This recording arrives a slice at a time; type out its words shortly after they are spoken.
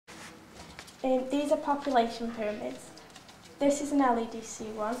These are population pyramids. This is an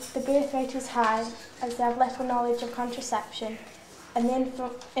LEDC one. The birth rate is high as they have little knowledge of contraception, and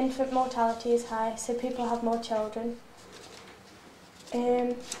the infant mortality is high, so people have more children.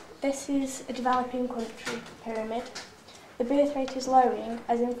 This is a developing country pyramid. The birth rate is lowering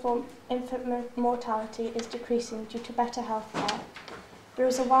as infant mortality is decreasing due to better health care. There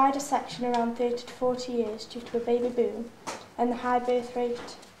is a wider section around 30 to 40 years due to a baby boom and the high birth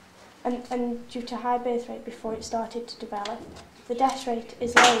rate and due to high birth rate before it started to develop. The death rate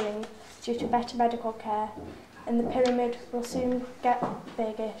is lowering due to better medical care, and the pyramid will soon get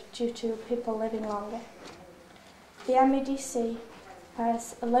bigger due to people living longer. The MEDC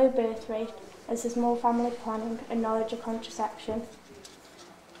has a low birth rate as there's more family planning and knowledge of contraception.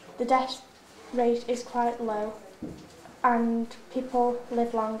 The death rate is quite low and people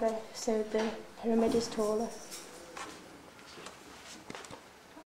live longer, so the pyramid is taller.